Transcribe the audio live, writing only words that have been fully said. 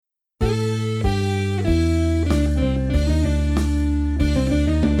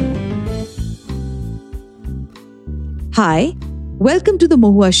Hi, welcome to the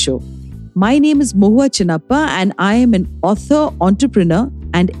Mohua show. My name is Mohua Chinappa and I am an author, entrepreneur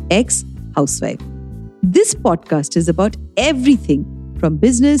and ex-housewife. This podcast is about everything from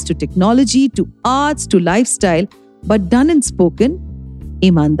business to technology to arts to lifestyle, but done and spoken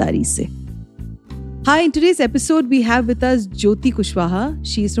ईमानदारी से. Hi, in today's episode, we have with us Jyoti Kushwaha.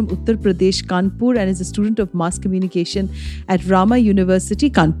 She is from Uttar Pradesh, Kanpur, and is a student of mass communication at Rama University,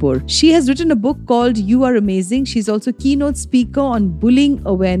 Kanpur. She has written a book called You Are Amazing. She's also a keynote speaker on bullying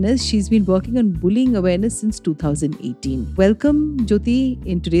awareness. She's been working on bullying awareness since 2018. Welcome, Jyoti,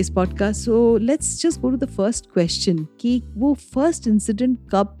 in today's podcast. So let's just go to the first question कि वो first incident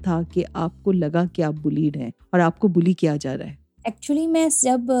कब था कि आपको लगा कि आप bullied हैं और आपको bully किया जा रहा है? एक्चुअली मैं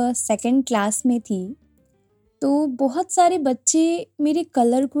जब सेकंड क्लास में थी तो बहुत सारे बच्चे मेरे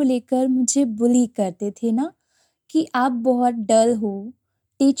कलर को लेकर मुझे बुली करते थे ना कि आप बहुत डल हो.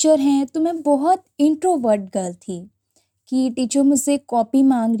 टीचर हैं तो मैं बहुत इंट्रोवर्ट गर्ल थी कि टीचर मुझसे कॉपी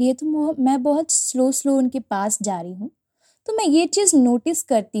मांग रही है तो मैं बहुत स्लो उनके पास जा रही हूँ. तो मैं ये चीज़ नोटिस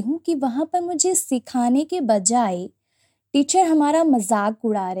करती हूँ कि वहाँ पर मुझे सिखाने के बजाय टीचर हमारा मजाक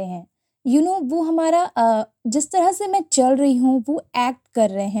उड़ा रहे हैं. वो हमारा जिस तरह से मैं चल रही हूँ वो एक्ट कर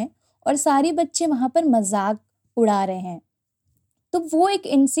रहे हैं और सारे बच्चे वहाँ पर मजाक उड़ा रहे हैं. तो वो एक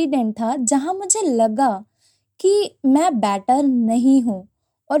इंसिडेंट था जहाँ मुझे लगा कि मैं बेटर नहीं हूँ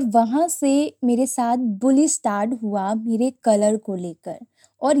और वहाँ से मेरे साथ बुली स्टार्ट हुआ मेरे कलर को लेकर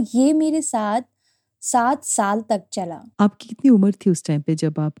और ये मेरे साथ 7 साल तक चला. आपकी कितनी उम्र थी उस टाइम पे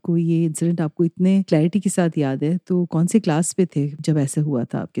जब आपको ये इंसिडेंट आपको इतने क्लैरिटी के साथ याद है? तो कौन से क्लास पे थे जब ऐसा हुआ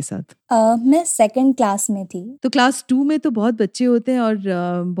था आपके साथ? मैं सेकंड क्लास में थी. तो क्लास 2 में तो बहुत बच्चे होते हैं और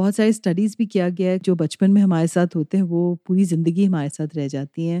बहुत सारी स्टडीज भी किया गया है जो बचपन में हमारे साथ होते हैं वो पूरी जिंदगी हमारे साथ रह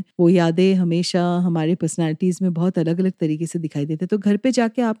जाती हैं. वो यादें हमेशा हमारे पर्सनालिटीज में बहुत अलग अलग तरीके से दिखाई देते हैं. तो घर पे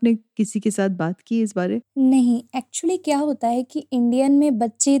जाके आपने किसी के साथ बात की इस बारे? नहीं, एक्चुअली क्या होता है कि इंडियन में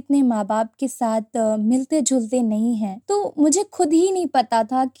बच्चे इतने माँ बाप के साथ मिलते जुलते नहीं हैं. तो मुझे खुद ही नहीं पता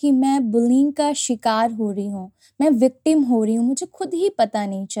था कि मैं बुलिंग का शिकार हो रही हूँ, मैं विक्टिम हो रही हूँ. मुझे खुद ही पता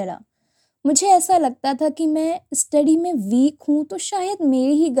नहीं चला. मुझे ऐसा लगता था कि मैं स्टडी में वीक हूँ तो शायद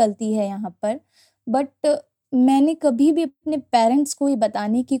मेरी ही गलती है यहाँ पर. बट मैंने कभी भी अपने पेरेंट्स को ये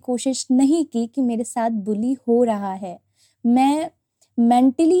बताने की कोशिश नहीं की कि मेरे साथ बुली हो रहा है. मैं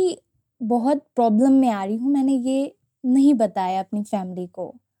मेंटली बहुत प्रॉब्लम में आ रही हूँ. मैंने ये नहीं बताया अपनी फैमिली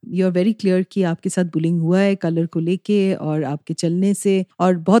को. यू आर वेरी क्लियर कि आपके साथ बुलिंग हुआ है कलर को लेके और आपके चलने से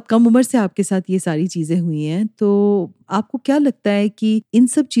और बहुत कम उम्र से आपके साथ ये सारी चीजें हुई हैं. तो आपको क्या लगता है कि इन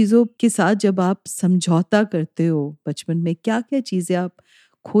सब चीजों के साथ जब आप समझौता करते हो बचपन में क्या क्या चीजें आप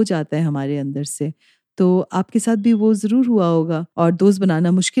खो जाता है हमारे अंदर से? तो आपके साथ भी वो जरूर हुआ होगा और दोस्त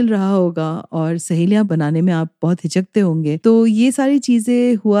बनाना मुश्किल रहा होगा और सहेलियां बनाने में आप बहुत हिचकते होंगे. तो ये सारी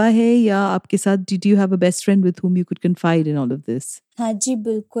चीजें हुआ है या आपके साथ did you have a best friend with whom you could confide in all of this? हाँ जी,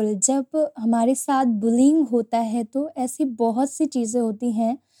 बिल्कुल. जब हमारे साथ बुलिंग होता है तो ऐसी बहुत सी चीज़ें होती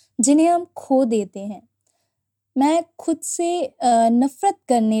हैं जिन्हें हम खो देते हैं. मैं खुद से नफरत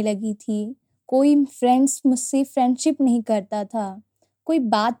करने लगी थी. कोई फ्रेंड्स मुझसे फ्रेंडशिप नहीं करता था, कोई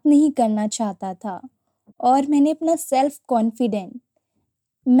बात नहीं करना चाहता था और मैंने अपना सेल्फ कॉन्फिडेंट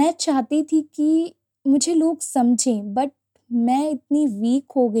मैं चाहती थी कि मुझे लोग समझें. बट मैं इतनी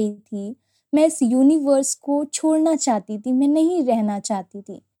वीक हो गई थी. मैं इस यूनिवर्स को छोड़ना चाहती थी, मैं नहीं रहना चाहती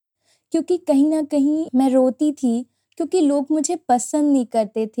थी क्योंकि कहीं ना कहीं मैं रोती थी क्योंकि लोग मुझे पसंद नहीं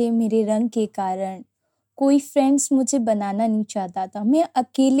करते थे मेरे रंग के कारण. कोई फ्रेंड्स मुझे बनाना नहीं चाहता था. मैं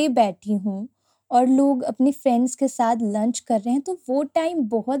अकेले बैठी हूँ और लोग अपने फ्रेंड्स के साथ लंच कर रहे हैं. तो वो टाइम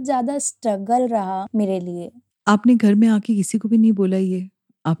बहुत ज़्यादा स्ट्रगल रहा मेरे लिए. आपने घर में आके किसी को भी नहीं बोला ये?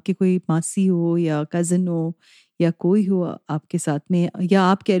 आपके कोई मासी हो या कजिन हो या कोई हो आपके साथ में, या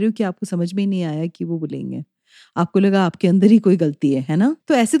आप कह रहे हो कि आपको समझ में ही नहीं आया कि वो बोलेंगे, आपको लगा आपके अंदर ही कोई गलती है ना?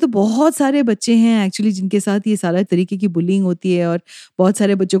 तो ऐसे तो बहुत सारे बच्चे हैं एक्चुअली जिनके साथ ये सारा तरीके की बुलिंग होती है और बहुत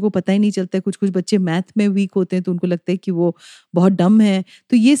सारे बच्चों को पता ही नहीं चलता है. कुछ बच्चे मैथ में वीक होते हैं तो उनको लगता है कि वो बहुत डम है.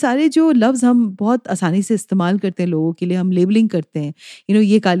 तो ये सारे जो लफ्ज़ हम बहुत आसानी से इस्तेमाल करते हैं लोगों के लिए, हम लेबलिंग करते हैं.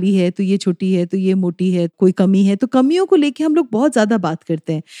 ये काली है तो ये छोटी है तो ये मोटी है, कोई कमी है तो कमियों को लेके हम लोग बहुत ज़्यादा बात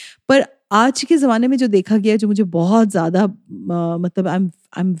करते हैं. पर आज के ज़माने में जो देखा गया है, जो मुझे बहुत ज़्यादा मतलब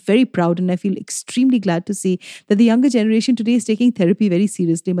I'm very proud and I feel extremely glad to see that the younger generation today is taking therapy very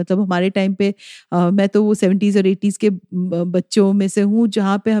seriously. मतलब हमारे टाइम पे मैं तो वो 70s और 80s के बच्चों में से हूँ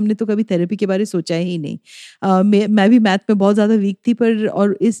जहाँ पे हमने तो कभी थेरेपी के बारे में सोचा ही नहीं. मैं भी मैथ में बहुत ज़्यादा वीक थी पर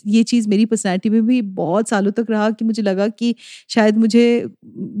और ये चीज़ मेरी पर्सनैलिटी में भी बहुत सालों तक रहा कि मुझे लगा कि शायद मुझे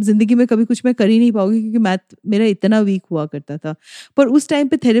ज़िंदगी में कभी कुछ मैं कर ही नहीं पाऊंगी क्योंकि मैथ मेरा इतना वीक हुआ करता था. पर उस टाइम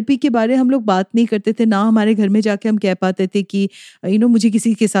पे थेरेपी के बारे हम लोग बात नहीं करते थे, ना हमारे घर में जाके हम कह पाते थे कि मुझे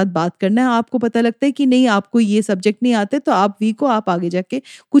किसी के साथ बात करना है, आपको पता लगता है कि नहीं आपको ये सब्जेक्ट नहीं आते तो आप वीक हो, आप आगे जाके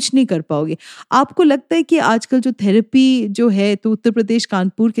कुछ नहीं कर पाओगे। आपको लगता है कि आजकल जो थेरेपी जो है तो उत्तर प्रदेश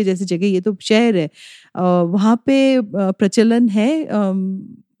कानपुर के जैसी जगह, ये तो शहर है, वहाँ पे प्रचलन है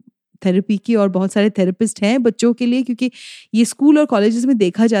थेरेपी की, और बहुत सारे थेरेपिस्ट हैं बच्चों के लिए, क्योंकि ये स्कूल और कॉलेजेस में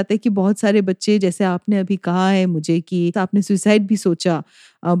देखा जाता है कि बहुत सारे बच्चे, जैसे आपने अभी कहा है मुझे कि आपने सुसाइड भी सोचा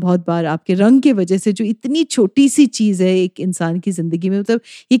बहुत बार आपके रंग की वजह से, जो इतनी छोटी सी चीज़ है एक इंसान की ज़िंदगी में, मतलब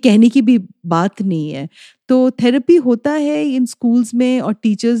ये कहने की भी बात नहीं है। तो थेरेपी होता है इन स्कूल्स में, और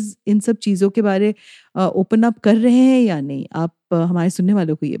टीचर्स इन सब चीज़ों के बारे ओपन अप कर रहे हैं या नहीं? आप हमारे सुनने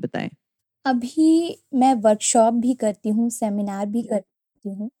वालों को ये बताएं। अभी मैं वर्कशॉप भी करती हूँ, सेमिनार भी करती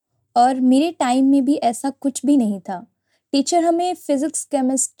हूँ और मेरे टाइम में भी ऐसा कुछ भी नहीं था। टीचर हमें फिज़िक्स,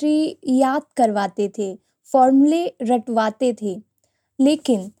 केमिस्ट्री याद करवाते थे, फ़ॉर्मूले रटवाते थे।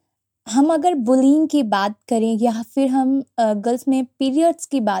 लेकिन हम अगर बुलिंग की बात करें या फिर हम गर्ल्स में पीरियड्स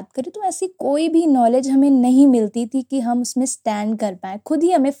की बात करें, तो ऐसी कोई भी नॉलेज हमें नहीं मिलती थी कि हम उसमें स्टैंड कर पाएँ, खुद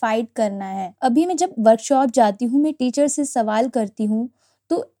ही हमें फाइट करना है। अभी मैं जब वर्कशॉप जाती हूँ, मैं टीचर से सवाल करती हूँ,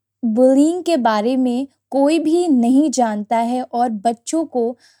 तो बुलिंग के बारे में कोई भी नहीं जानता है और बच्चों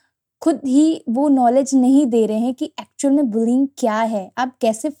को खुद ही वो नॉलेज नहीं दे रहे हैं कि एक्चुअल में बुलिंग क्या है, आप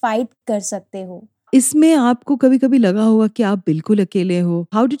कैसे फाइट कर सकते हो। इसमें आपको कभी-कभी लगा होगा कि आप बिल्कुल अकेले हो।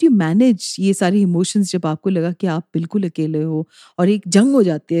 हाउ डिड यू मैनेज ये सारे इमोशंस जब आपको लगा कि आप बिल्कुल अकेले हो और एक जंग हो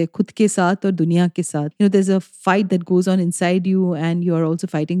जाती है खुद के साथ और दुनिया के साथ? You know there is a fight that goes on inside you and you are also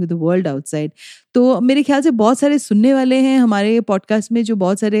fighting with the world outside. तो मेरे ख्याल से बहुत सारे सुनने वाले हैं हमारे पॉडकास्ट में, जो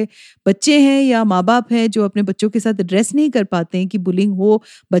बहुत सारे बच्चे हैं या माँ-बाप हैं जो अपने बच्चों के साथ एड्रेस नहीं कर पाते हैं कि बुलिंग हो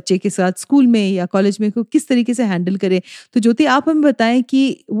बच्चे के साथ स्कूल में या कॉलेज में, को किस तरीके से हैंडल करें। तो ज्योति, आप हमें बताएं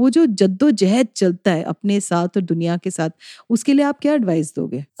कि वो जो जद्दोजहद चलता है अपने साथ और दुनिया के साथ, उसके लिए आप क्या एडवाइस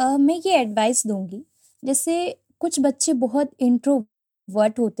दोगे? मैं ये एडवाइस दूंगी, जैसे कुछ बच्चे बहुत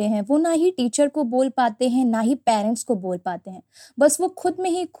इंट्रोवर्ट होते हैं, वो ना ही टीचर को बोल पाते हैं ना ही पेरेंट्स को बोल पाते हैं, बस वो खुद में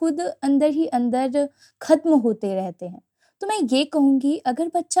ही अंदर खत्म होते रहते हैं। तो मैं ये कहूँगी,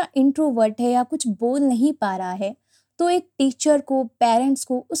 अगर बच्चा इंट्रोवर्ट है या कुछ बोल नहीं पा रहा है, तो एक टीचर को, पेरेंट्स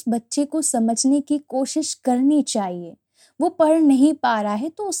को उस बच्चे को समझने की कोशिश करनी चाहिए। वो पढ़ नहीं पा रहा है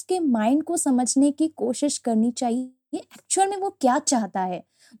तो उसके माइंड को समझने की कोशिश करनी चाहिए, एक्चुअल में वो क्या चाहता है,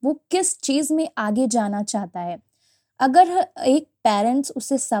 वो किस चीज में आगे जाना चाहता है। अगर एक पेरेंट्स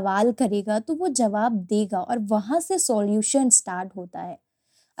उससे सवाल करेगा तो वो जवाब देगा और वहां से सॉल्यूशन स्टार्ट होता है।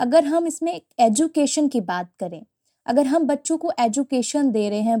 अगर हम इसमें एजुकेशन की बात करें, अगर हम बच्चों को एजुकेशन दे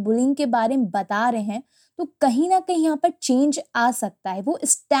रहे हैं, बुलिंग के बारे में बता रहे हैं, तो कहीं ना कहीं यहाँ पर चेंज आ सकता है, वो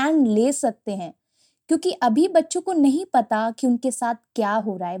स्टैंड ले सकते हैं। क्योंकि अभी बच्चों को नहीं पता कि उनके साथ क्या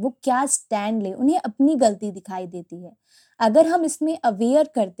हो रहा है, वो क्या स्टैंड ले, उन्हें अपनी गलती दिखाई देती है। अगर हम इसमें अवेयर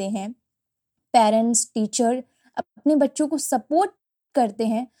करते हैं, पेरेंट्स, टीचर अपने बच्चों को सपोर्ट करते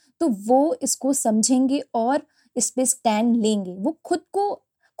हैं, तो वो इसको समझेंगे और इस पे स्टैंड लेंगे। वो खुद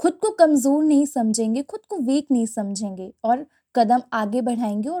को कमजोर नहीं समझेंगे, खुद को वीक नहीं समझेंगे और कदम आगे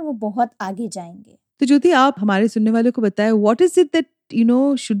बढ़ाएंगे और वो बहुत आगे जाएंगे। तो ज्योति, आप हमारे सुनने वालों को बताएं, what is it that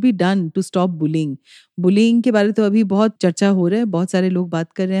should be done to stop bullying? Bullying के बारे तो अभी बहुत चर्चा हो रहा है, बहुत सारे लोग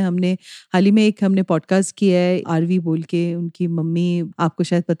बात कर रहे हैं। हमने हाल ही में हमने पॉडकास्ट किया है, आरवी बोल के, उनकी मम्मी, आपको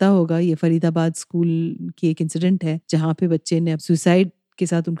शायद पता होगा, ये फरीदाबाद स्कूल की एक इंसिडेंट है जहाँ पे बच्चे ने सुसाइड के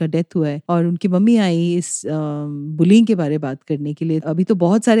साथ उनका डेथ हुआ है, और उनकी मम्मी आई इस बुलिंग के बारे में बात करने के लिए। अभी तो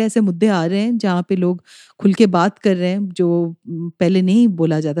बहुत सारे ऐसे मुद्दे आ रहे हैं जहाँ पे लोग खुल के बात कर रहे हैं, जो पहले नहीं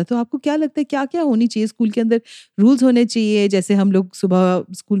बोला जाता। तो आपको क्या लगता है क्या क्या होनी चाहिए स्कूल के अंदर? रूल्स होने चाहिए, जैसे हम लोग सुबह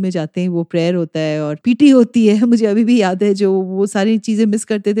स्कूल में जाते हैं, वो प्रेयर होता है और पीटी होती है मुझे अभी भी याद है, जो वो सारी चीजें मिस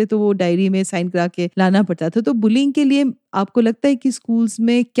करते थे तो वो डायरी में साइन करा के लाना पड़ता था। तो बुलिंग के लिए आपको लगता है कि स्कूल्स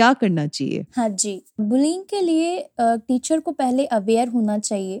में क्या करना चाहिए? हाँ जी, बुलिंग के लिए टीचर को पहले अवेयर होना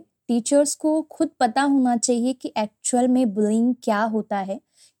चाहिए। टीचर्स को खुद पता होना चाहिए कि एक्चुअल में बुलिंग क्या होता है,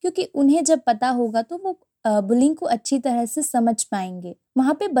 क्योंकि उन्हें जब पता होगा तो वो बुलिंग को अच्छी तरह से समझ पाएंगे।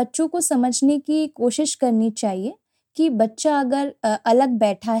 वहाँ पे बच्चों को समझने की कोशिश करनी चाहिए कि बच्चा अगर अलग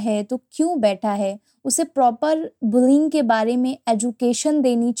बैठा है तो क्यों बैठा है, उसे प्रॉपर बुलिंग के बारे में एजुकेशन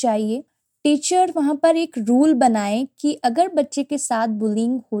देनी चाहिए। टीचर वहाँ पर एक रूल बनाए कि अगर बच्चे के साथ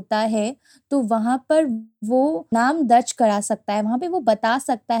बुलिंग होता है तो वहाँ पर वो नाम दर्ज करा सकता है, वहाँ पे वो बता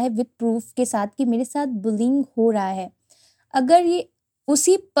सकता है विद प्रूफ के साथ कि मेरे साथ बुलिंग हो रहा है। अगर ये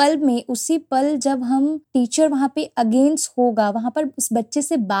उसी पल जब हम टीचर वहाँ पे अगेंस्ट होगा, वहाँ पर उस बच्चे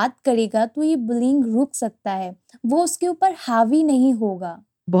से बात करेगा, तो ये बुलिंग रुक सकता है, वो उसके ऊपर हावी नहीं होगा।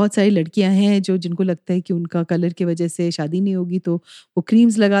 बहुत सारी लड़कियां हैं जो जिनको लगता है कि उनका कलर की वजह से शादी नहीं होगी, तो वो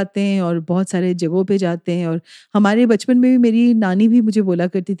क्रीम्स लगाते हैं और बहुत सारे जगहों पे जाते हैं। और हमारे बचपन में भी मेरी नानी भी मुझे बोला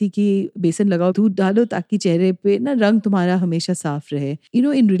करती थी कि बेसन लगाओ, दूध डालो, ताकि चेहरे पे ना रंग तुम्हारा हमेशा साफ रहे।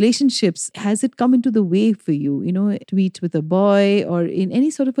 In relationships, has it come into the way for you, to meet with a boy or in any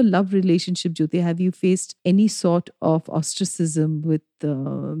sort of a love relationship, Jyoti? Have you faced any sort of ostracism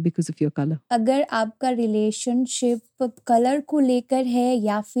because of your color? अगर आपका relationship colour को लेकर है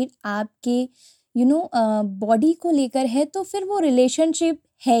या फिर आपके body को लेकर है, तो फिर वो रिलेशनशिप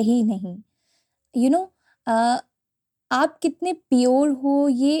है ही नहीं। यू नो आप कितने प्योर हो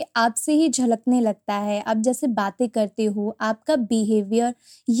ये आपसे ही झलकने लगता है। आप जैसे बातें करते हो, आपका बिहेवियर,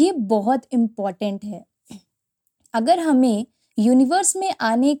 ये बहुत इम्पोर्टेंट है। अगर हमें यूनिवर्स में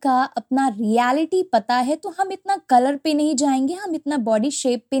आने का अपना रियलिटी पता है तो हम इतना कलर पे नहीं जाएंगे, हम इतना बॉडी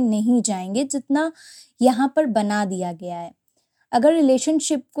शेप पे नहीं जाएंगे जितना यहाँ पर बना दिया गया है। अगर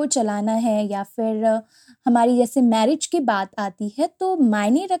रिलेशनशिप को चलाना है या फिर हमारी जैसे मैरिज की बात आती है, तो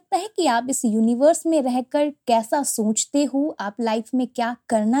मायने रखता है कि आप इस यूनिवर्स में रहकर कैसा सोचते हो, आप लाइफ में क्या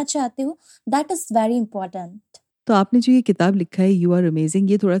करना चाहते हो। That is very important. तो आपने जो ये किताब लिखा है, यू आर अमेजिंग,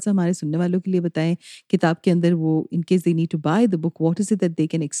 ये थोड़ा सा हमारे सुनने वालों के लिए बताएं। किताब के अंदर वो, in case they need to by the book, what is it that they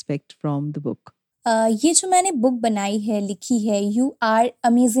can expect from the book? ये जो मैंने बुक बनाई है, लिखी है, यू आर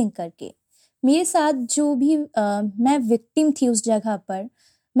अमेजिंग करके, मेरे साथ जो भी मैं विक्टिम थी उस जगह पर,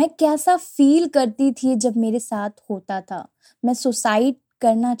 मैं कैसा फील करती थी जब मेरे साथ होता था, मैं सुसाइड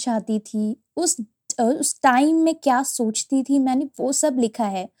करना चाहती थी, उस टाइम में क्या सोचती थी, मैंने वो सब लिखा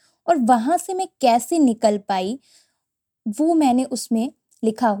है। और वहाँ से मैं कैसे निकल पाई वो मैंने उसमें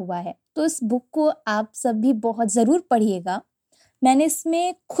लिखा हुआ है। तो इस बुक को आप सब भी बहुत ज़रूर पढ़िएगा। मैंने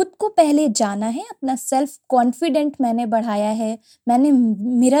इसमें खुद को पहले जाना है, अपना सेल्फ कॉन्फिडेंट मैंने बढ़ाया है, मैंने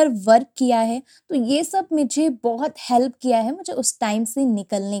मिरर वर्क किया है, तो ये सब मुझे बहुत हेल्प किया है मुझे उस टाइम से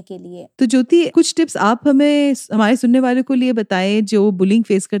निकलने के लिए। तो ज्योति, कुछ टिप्स आप हमें, हमारे सुनने वालों को लिए बताएं जो बुलिंग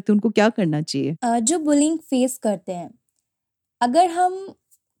फेस करते हैं, उनको क्या करना चाहिए? जो बुलिंग फेस करते हैं, अगर हम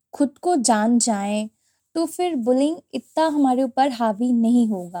खुद को जान जाएं तो फिर बुलिंग इतना हमारे ऊपर हावी नहीं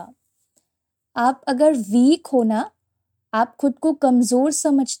होगा। आप अगर वीक हो ना, आप खुद को कमज़ोर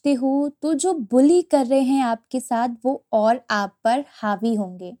समझते हो, तो जो बुली कर रहे हैं आपके साथ वो और आप पर हावी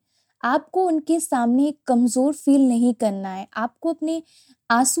होंगे। आपको उनके सामने कमज़ोर फील नहीं करना है, आपको अपने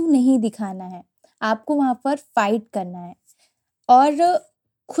आंसू नहीं दिखाना है, आपको वहाँ पर फाइट करना है। और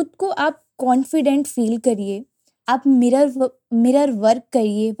खुद को आप कॉन्फिडेंट फील करिए, आप मिरर वर्क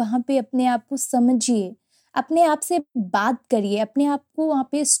करिए, वहाँ पे अपने आप को समझिए, अपने आप से बात करिए, अपने आप को वहाँ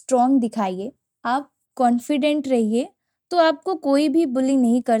पे स्ट्रॉन्ग दिखाइए, आप कॉन्फिडेंट रहिए, तो आपको कोई भी बुली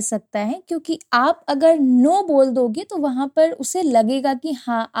नहीं कर सकता है। क्योंकि आप अगर नो बोल दोगे तो वहाँ पर उसे लगेगा कि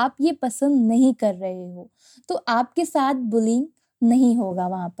हाँ, आप ये पसंद नहीं कर रहे हो, तो आपके साथ बुलिंग नहीं होगा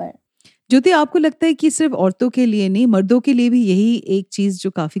वहाँ पर। ज्योति, आपको लगता है कि सिर्फ औरतों के लिए नहीं, मर्दों के लिए भी यही एक चीज जो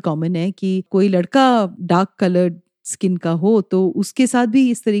काफी कॉमन है कि कोई लड़का डार्क कलर्ड स्किन का हो तो उसके साथ भी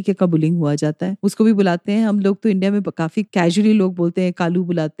इस तरीके का बुलिंग हुआ जाता है? उसको भी बुलाते हैं हम लोग तो इंडिया में काफी कैजुअली लोग बोलते हैं, कालू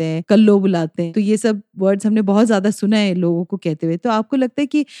बुलाते हैं, कल्लो बुलाते हैं, तो ये सब वर्ड्स हमने बहुत ज्यादा सुना है लोगों को कहते हुए। तो आपको लगता है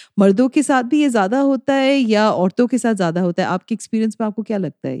कि मर्दों के साथ भी ये ज्यादा होता है या औरतों के साथ ज्यादा होता है? आपके एक्सपीरियंस में आपको क्या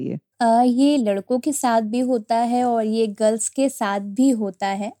लगता है ये? ये लड़कों के साथ भी होता है और ये गर्ल्स के साथ भी होता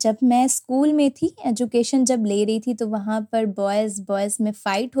है। जब मैं स्कूल में थी, एजुकेशन जब ले रही थी, तो वहाँ पर बॉयज़ में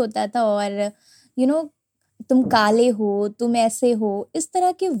फाइट होता था और यू नो तुम काले हो, तुम ऐसे हो, इस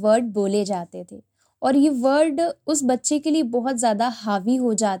तरह के वर्ड बोले जाते थे। और ये वर्ड उस बच्चे के लिए बहुत ज़्यादा हावी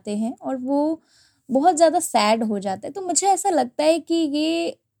हो जाते हैं और वो बहुत ज़्यादा सैड हो जाता है। तो मुझे ऐसा लगता है कि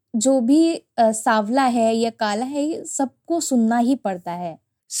ये जो भी सांवला है या काला है, ये सबको सुनना ही पड़ता है।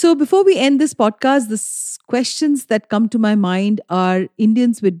 So before we end this podcast, the questions that come to my mind are: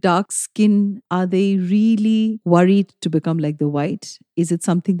 Indians with dark skin, are they really worried to become like the white? Is it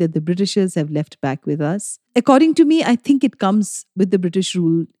something that the Britishers have left back with us? According to me, I think it comes with the British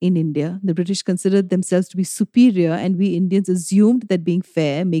rule in India. The British considered themselves to be superior, and we Indians assumed that being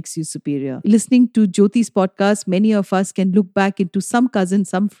fair makes you superior. Listening to Jyoti's podcast, many of us can look back into some cousin,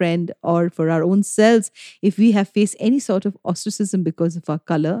 some friend, or for our own selves if we have faced any sort of ostracism because of our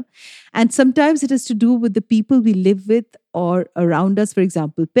color. And sometimes it has to do with the people we live with or around us, for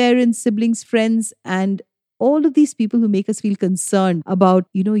example, parents, siblings, friends, and all of these people who make us feel concerned about,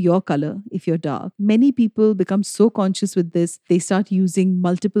 your color, if you're dark. Many people become so conscious with this, they start using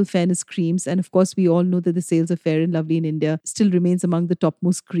multiple fairness creams. And of course, we all know that the sales of Fair and Lovely in India still remains among the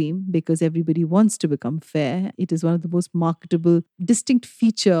topmost cream because everybody wants to become fair. It is one of the most marketable, distinct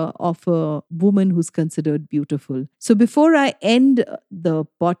feature of a woman who's considered beautiful. So before I end the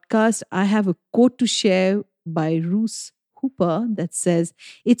podcast, I have a quote to share by Roos Hooper. paper that says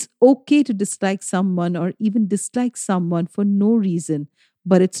it's okay to dislike someone or even dislike someone for no reason,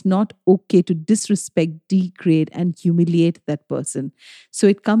 but it's not okay to disrespect, degrade, and humiliate that person. So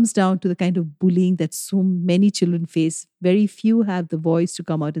it comes down to the kind of bullying that so many children face. Very few have the voice to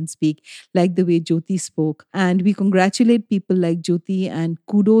come out and speak, like the way Jyoti spoke. And we congratulate people like Jyoti, and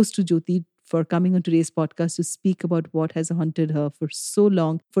kudos to Jyoti for coming on today's podcast to speak about what has haunted her for so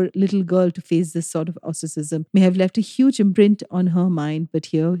long. For a little girl to face this sort of ostracism may have left a huge imprint on her mind, but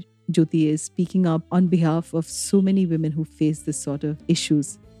here Jyoti is speaking up on behalf of so many women who face this sort of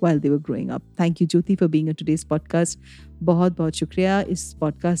issues while they were growing up. Thank you, Jyoti, for being on today's podcast. बहुत बहुत शुक्रिया इस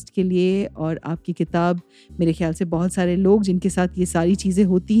podcast के लिए। और आपकी किताब मेरे ख्याल से बहुत सारे लोग जिनके साथ ये सारी चीज़ें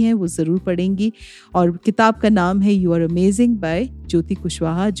होती हैं वो ज़रूर पढ़ेंगी। और किताब का नाम है यू आर अमेजिंग बाय ज्योति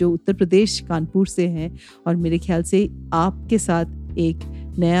कुशवाहा, जो उत्तर प्रदेश कानपुर से हैं। और मेरे ख्याल से आपके साथ एक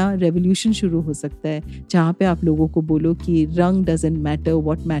नया रेवोल्यूशन शुरू हो सकता है, जहाँ पे आप लोगों को बोलो कि रंग doesn't matter,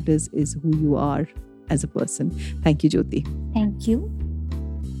 what matters is who you are as a person. Thank you Jyoti. Thank you.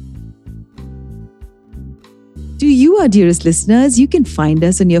 To you, our dearest listeners, you can find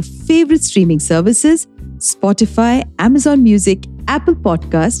us on your favorite streaming services, Spotify, Amazon Music, Apple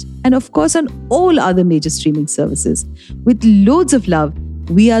Podcast, and of course on all other major streaming services. With loads of love,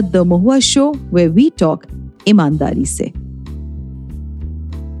 we are The Mohua Show, where we talk ईमानदारी से।